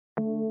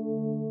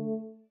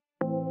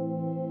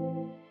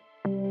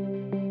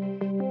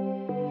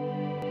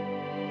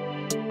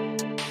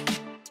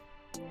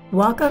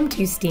Welcome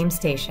to STEAM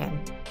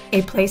Station,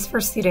 a place for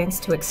students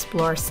to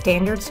explore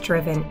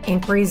standards-driven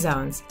inquiry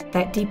zones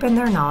that deepen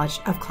their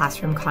knowledge of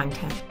classroom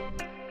content.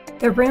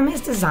 The room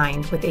is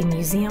designed with a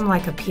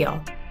museum-like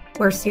appeal,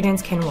 where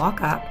students can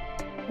walk up,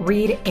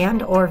 read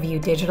and/or view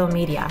digital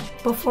media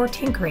before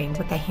tinkering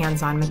with the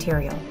hands-on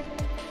material.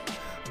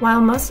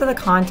 While most of the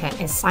content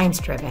is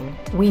science-driven,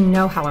 we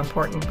know how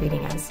important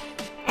reading is.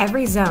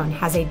 Every zone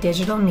has a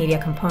digital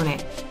media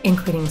component,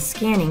 including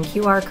scanning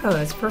QR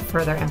codes for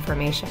further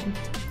information.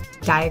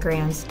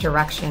 Diagrams,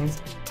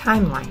 directions,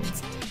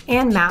 timelines,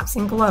 and maps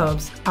and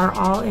globes are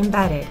all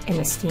embedded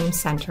in a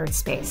STEAM-centered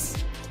space.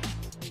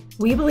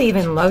 We believe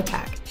in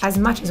low-tech as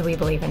much as we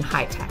believe in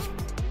high-tech.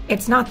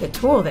 It's not the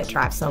tool that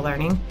drives the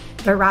learning,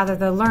 but rather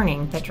the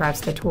learning that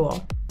drives the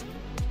tool.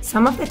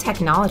 Some of the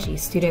technology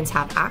students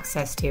have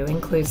access to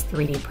includes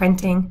 3D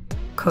printing,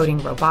 coding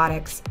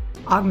robotics,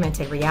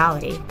 augmented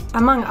reality,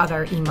 among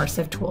other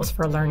immersive tools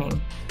for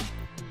learning.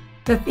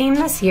 The theme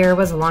this year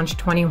was Launch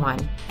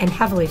 21 and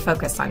heavily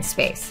focused on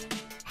space.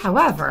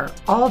 However,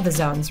 all the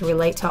zones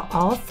relate to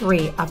all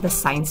three of the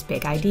science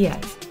big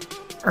ideas: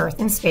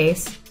 Earth and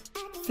space,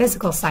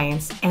 physical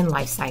science, and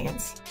life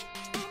science.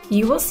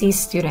 You will see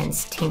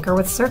students tinker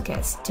with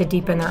circuits to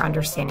deepen their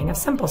understanding of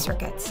simple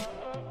circuits,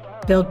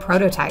 build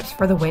prototypes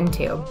for the wind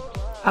tube,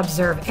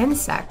 observe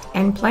insect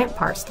and plant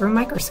parts through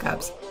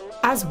microscopes,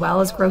 as well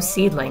as grow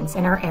seedlings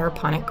in our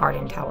aeroponic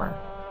garden tower.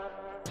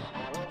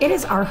 It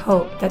is our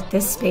hope that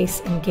this space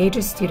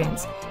engages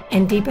students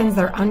and deepens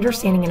their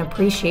understanding and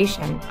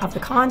appreciation of the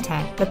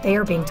content that they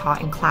are being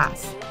taught in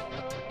class.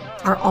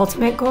 Our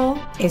ultimate goal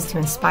is to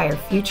inspire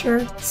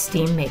future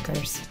STEAM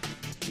makers.